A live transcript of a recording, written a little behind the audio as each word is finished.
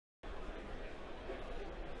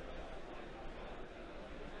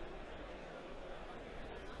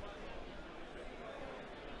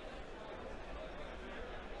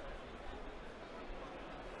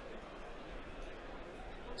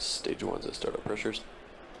Stage 1's at startup pressures.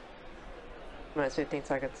 Minus 15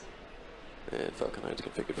 seconds. And Falcon 9 is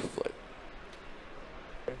configured for flight.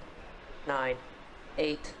 9,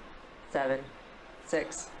 8, 7,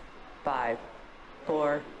 6, 5,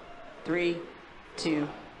 4, 3, 2,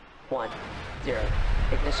 1, 0.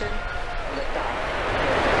 Ignition, liftoff.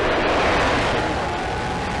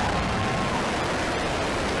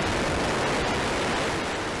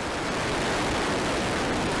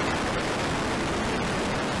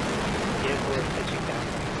 Vehicle is pitching down.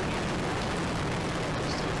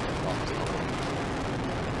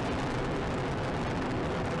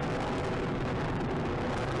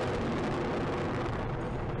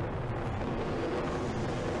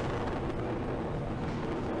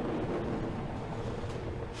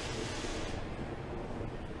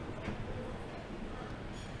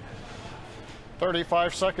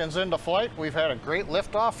 35 seconds into flight, we've had a great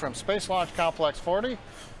liftoff from Space Launch Complex 40.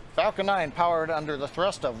 Falcon 9 powered under the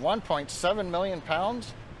thrust of 1.7 million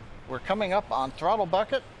pounds. We're coming up on throttle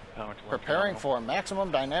bucket, preparing for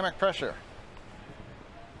maximum dynamic pressure.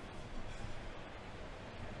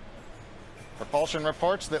 Propulsion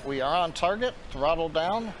reports that we are on target, throttle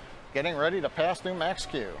down, getting ready to pass through max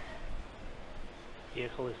Q.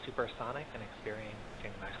 Vehicle is supersonic and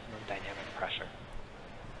experiencing maximum dynamic pressure.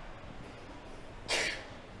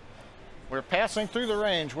 We're passing through the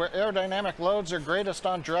range where aerodynamic loads are greatest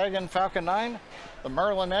on Dragon Falcon 9. The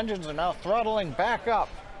Merlin engines are now throttling back up.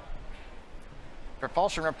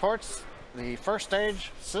 Propulsion reports the first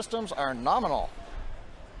stage systems are nominal.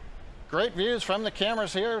 Great views from the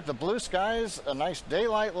cameras here. The blue skies, a nice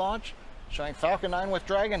daylight launch, showing Falcon 9 with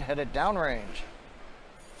Dragon headed downrange.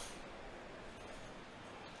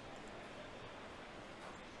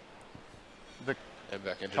 The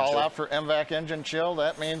call out for MVAC engine chill.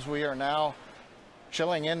 That means we are now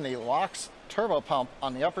chilling in the LOX turbo pump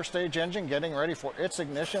on the upper stage engine, getting ready for its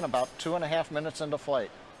ignition about 2.5 minutes into flight.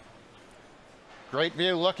 Great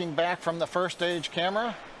view looking back from the first stage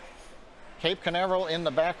camera. Cape Canaveral in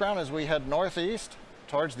the background as we head northeast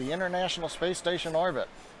towards the International Space Station orbit.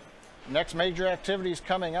 Next major activities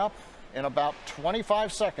coming up in about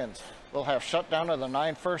 25 seconds. We'll have shutdown of the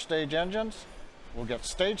 9 first stage engines. We'll get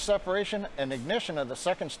stage separation and ignition of the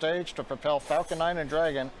second stage to propel Falcon 9 and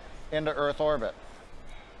Dragon into Earth orbit.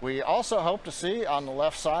 We also hope to see on the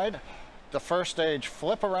left side the first stage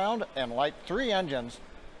flip around and light 3 engines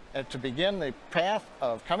and to begin the path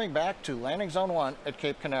of coming back to landing zone 1 at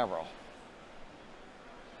Cape Canaveral.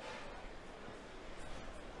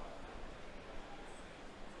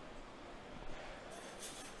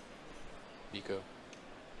 Nico.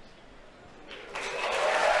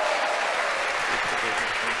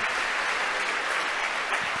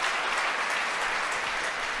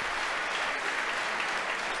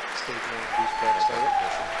 Stage 1 boost back startup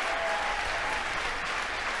pressure.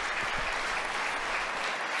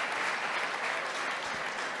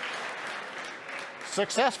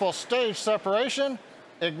 Successful stage separation,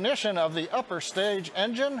 ignition of the upper stage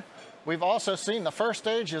engine. We've also seen the first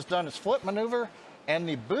stage has done its flip maneuver and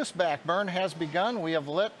the boost back burn has begun. We have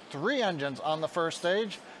lit 3 engines on the first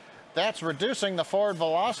stage. That's reducing the forward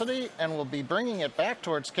velocity and will be bringing it back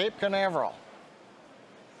towards Cape Canaveral.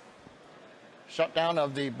 Shutdown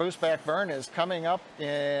of the boost back burn is coming up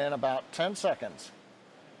in about 10 seconds.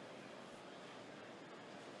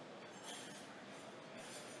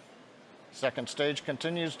 Second stage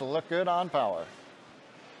continues to look good on power.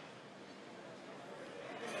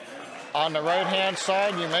 On the right-hand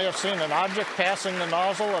side, you may have seen an object passing the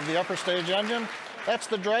nozzle of the upper stage engine. That's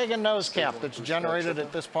the Dragon nose cap that's generated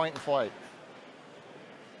at this point in flight.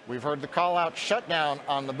 We've heard the call-out shutdown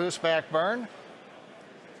on the boost back burn.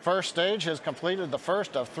 First stage has completed the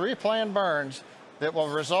first of 3 planned burns that will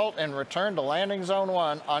result in return to landing zone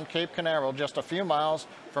 1 on Cape Canaveral, just a few miles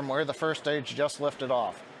from where the first stage just lifted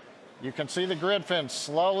off. You can see the grid fins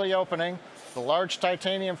slowly opening. The large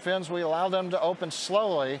titanium fins, we allow them to open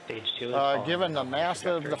slowly. Stage 2 is given the mass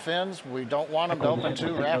of the fins, we don't want them to open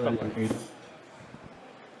too rapidly.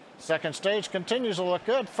 Second stage continues to look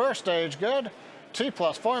good. First stage good. T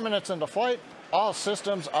plus 4 minutes into flight. All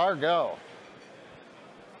systems are go.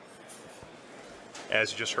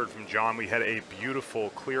 As you just heard from John, we had a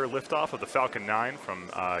beautiful, clear liftoff of the Falcon 9 from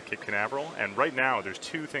Cape Canaveral. And right now, there's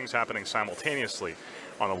 2 things happening simultaneously.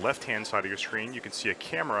 On the left-hand side of your screen, you can see a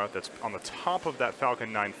camera that's on the top of that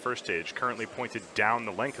Falcon 9 first stage, currently pointed down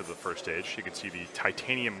the length of the first stage. You can see the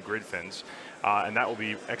titanium grid fins, and that will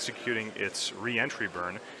be executing its re-entry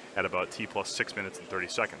burn at about T plus 6 minutes and 30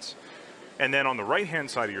 seconds. And then on the right-hand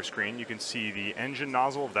side of your screen, you can see the engine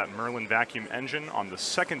nozzle of that Merlin vacuum engine on the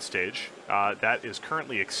second stage. That is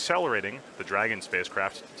currently accelerating the Dragon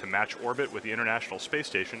spacecraft to match orbit with the International Space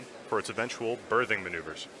Station for its eventual berthing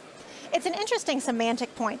maneuvers. It's an interesting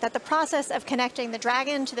semantic point that the process of connecting the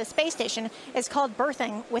Dragon to the space station is called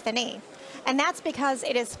berthing with an E. And that's because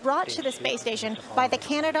it is brought to the space station by the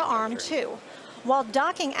Canadarm2, while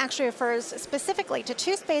docking actually refers specifically to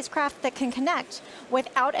two spacecraft that can connect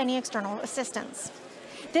without any external assistance.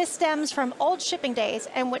 This stems from old shipping days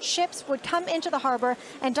in which ships would come into the harbor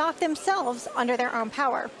and dock themselves under their own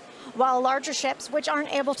power, while larger ships, which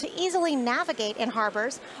aren't able to easily navigate in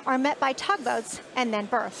harbors, are met by tugboats and then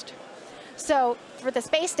berthed. So for the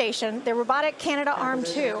space station, the robotic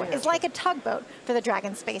Canadarm2 is like a tugboat for the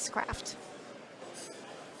Dragon spacecraft.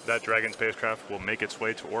 That Dragon spacecraft will make its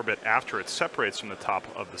way to orbit after it separates from the top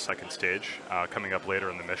of the second stage, coming up later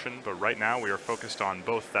in the mission. But right now we are focused on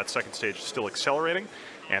both that second stage still accelerating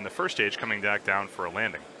and the first stage coming back down for a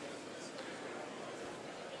landing.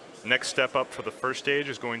 Next step up for the first stage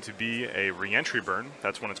is going to be a re-entry burn.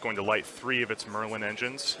 That's when it's going to light 3 of its Merlin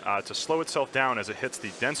engines to slow itself down as it hits the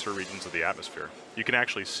denser regions of the atmosphere. You can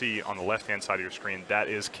actually see on the left-hand side of your screen, that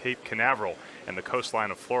is Cape Canaveral and the coastline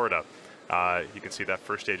of Florida. You can see that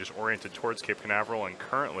first stage is oriented towards Cape Canaveral and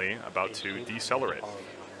currently about to decelerate.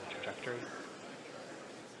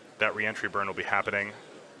 That re-entry burn will be happening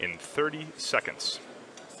in 30 seconds.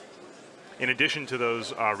 In addition to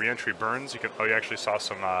those re-entry burns, you actually saw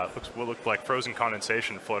some what looked like frozen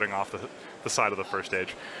condensation floating off the side of the first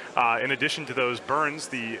stage. In addition to those burns,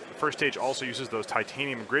 the first stage also uses those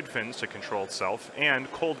titanium grid fins to control itself and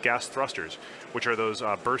cold gas thrusters, which are those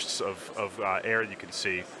bursts of air you can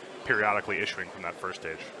see periodically issuing from that first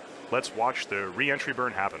stage. Let's watch the re-entry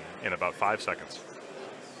burn happen in about 5 seconds.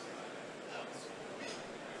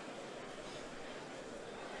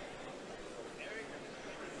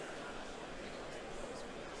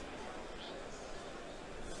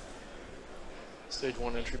 Stage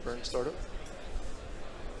 1 entry burn startup.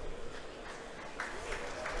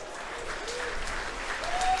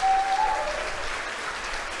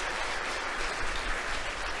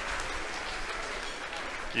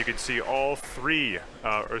 You can see all three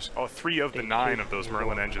of the 9 of those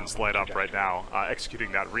Merlin engines light up right now,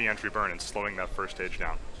 executing that re-entry burn and slowing that first stage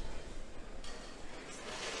down.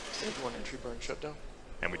 Stage 1 entry burn shutdown.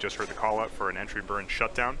 And we just heard the call out for an entry burn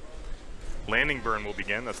shutdown. Landing burn will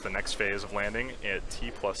begin. That's the next phase of landing at T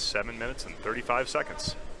plus 7 minutes and 35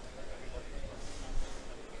 seconds.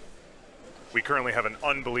 We currently have an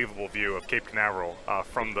unbelievable view of Cape Canaveral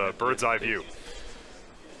from the bird's eye view.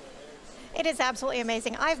 It is absolutely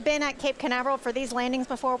amazing. I've been at Cape Canaveral for these landings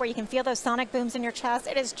before where you can feel those sonic booms in your chest.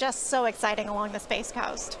 It is just so exciting along the Space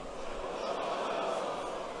Coast.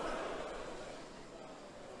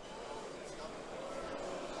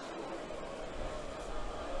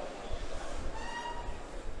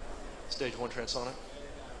 Stage 1 transonic.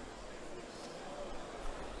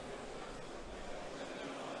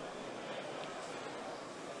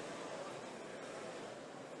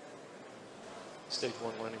 Stage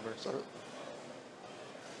 1 landing burn startup.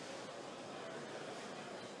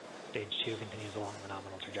 Stage 2 continues along the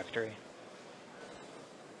nominal trajectory.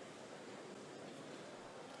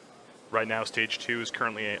 Right now, Stage 2 is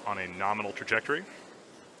currently on a nominal trajectory.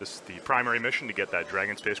 This is the primary mission to get that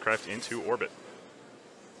Dragon spacecraft into orbit.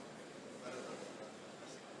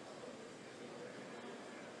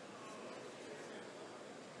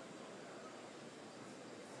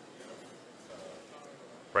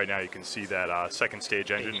 Right now you can see that second stage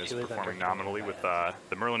engine is performing nominally with the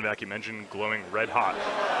Merlin vacuum engine glowing red hot.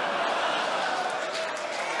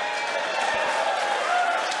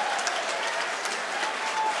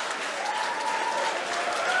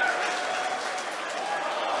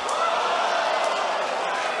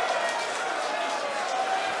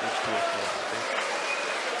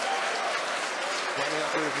 Flying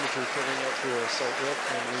out there with you filling out through a salt rep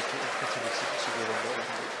and we can continue to super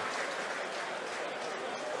low.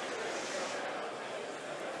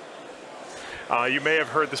 You may have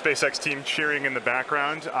heard the SpaceX team cheering in the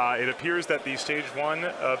background. It appears that the Stage 1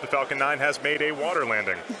 of the Falcon 9 has made a water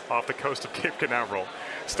landing off the coast of Cape Canaveral.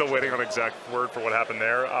 Still waiting on exact word for what happened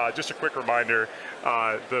there. Just a quick reminder,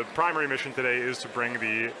 the primary mission today is to bring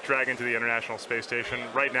the Dragon to the International Space Station.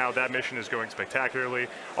 Right now, that mission is going spectacularly.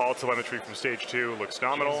 All telemetry from Stage 2 looks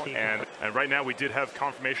nominal, and right now we did have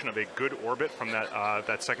confirmation of a good orbit from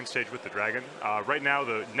that second stage with the Dragon. Right now,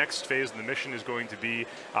 the next phase of the mission is going to be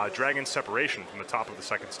Dragon separation from the top of the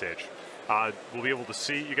second stage. We'll be able to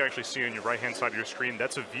see, you can actually see on your right-hand side of your screen,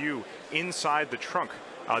 that's a view inside the trunk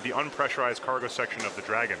the unpressurized cargo section of the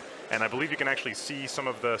Dragon. And I believe you can actually see some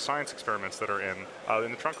of the science experiments that are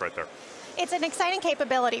in the trunk right there. It's an exciting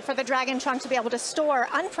capability for the Dragon trunk to be able to store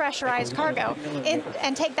unpressurized cargo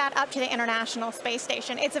and take that up to the International Space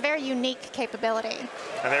Station. It's a very unique capability.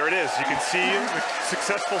 And there it is. You can see the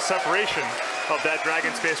successful separation of that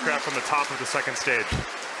Dragon spacecraft from the top of the second stage.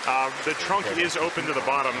 The trunk is open to the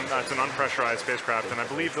bottom. It's an unpressurized spacecraft, and I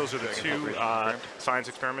believe those are the two science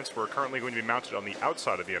experiments we're currently going to be mounted on the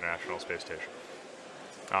outside of the International Space Station.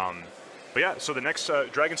 But yeah, so the next,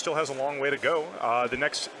 Dragon still has a long way to go. The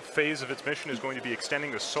next phase of its mission is going to be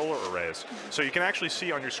extending the solar arrays. So you can actually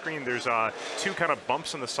see on your screen there's two kind of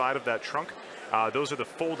bumps on the side of that trunk. Those are the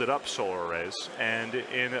folded up solar arrays. And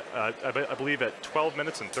in, I believe at 12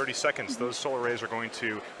 minutes and 30 seconds, those solar arrays are going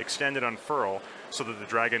to extend and unfurl so that the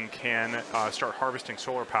Dragon can start harvesting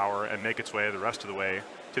solar power and make its way the rest of the way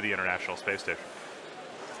to the International Space Station.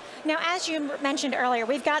 Now, as you mentioned earlier,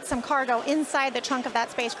 we've got some cargo inside the trunk of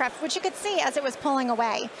that spacecraft, which you could see as it was pulling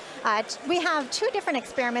away. We have two different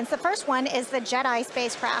experiments. The first one is the JEDI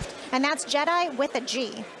spacecraft, and that's JEDI with a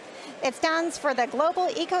G. It stands for the Global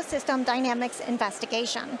Ecosystem Dynamics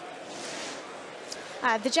Investigation.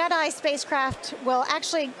 The JEDI spacecraft will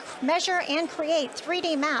actually measure and create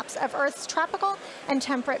 3D maps of Earth's tropical and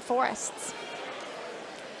temperate forests.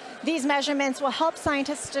 These measurements will help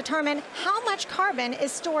scientists determine how much carbon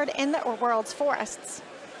is stored in the world's forests.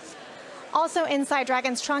 Also inside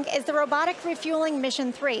Dragon's trunk is the Robotic Refueling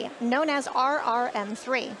Mission 3, known as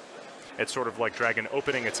RRM-3. It's sort of like Dragon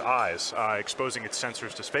opening its eyes, exposing its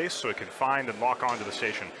sensors to space so it can find and lock onto the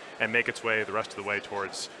station and make its way the rest of the way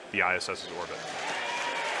towards the ISS's orbit.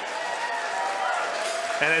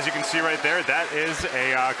 And as you can see right there, that is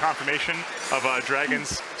a confirmation of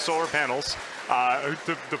Dragon's solar panels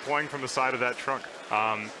deploying from the side of that trunk.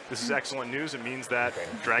 This is excellent news. It means that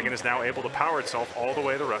Dragon is now able to power itself all the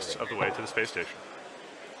way the rest of the way to the space station.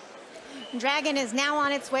 Dragon is now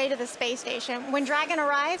on its way to the space station. When Dragon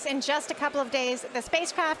arrives in just a couple of days, the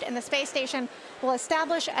spacecraft and the space station will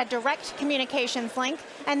establish a direct communications link,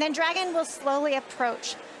 and then Dragon will slowly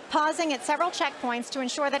approach, pausing at several checkpoints to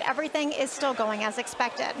ensure that everything is still going as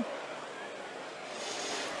expected.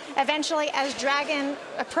 Eventually, as Dragon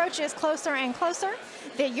approaches closer and closer,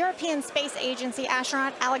 the European Space Agency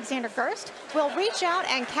astronaut Alexander Gerst will reach out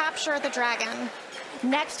and capture the Dragon.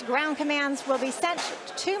 Next, ground commands will be sent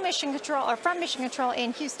to Mission Control, or from Mission Control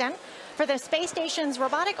in Houston, for the space station's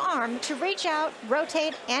robotic arm to reach out,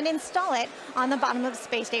 rotate, and install it on the bottom of the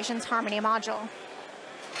space station's Harmony module.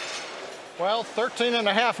 Well,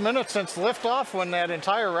 13.5 minutes since liftoff when that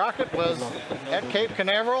entire rocket was at Cape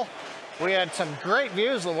Canaveral. We had some great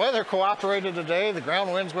views. The weather cooperated today. The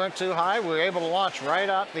ground winds weren't too high. We were able to launch right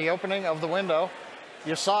out the opening of the window.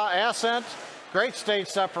 You saw ascent, great stage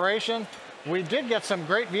separation. We did get some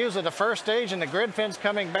great views of the first stage and the grid fins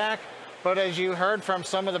coming back, but as you heard from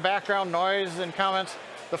some of the background noise and comments,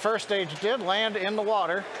 the first stage did land in the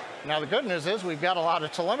water. Now the good news is we've got a lot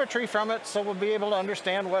of telemetry from it, so we'll be able to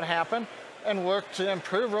understand what happened and work to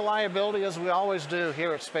improve reliability as we always do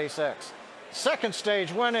here at SpaceX. Second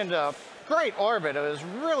stage went into great orbit. It was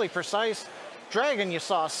really precise. Dragon you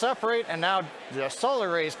saw separate, and now the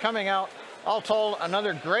solar rays coming out. All told,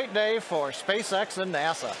 another great day for SpaceX and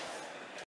NASA.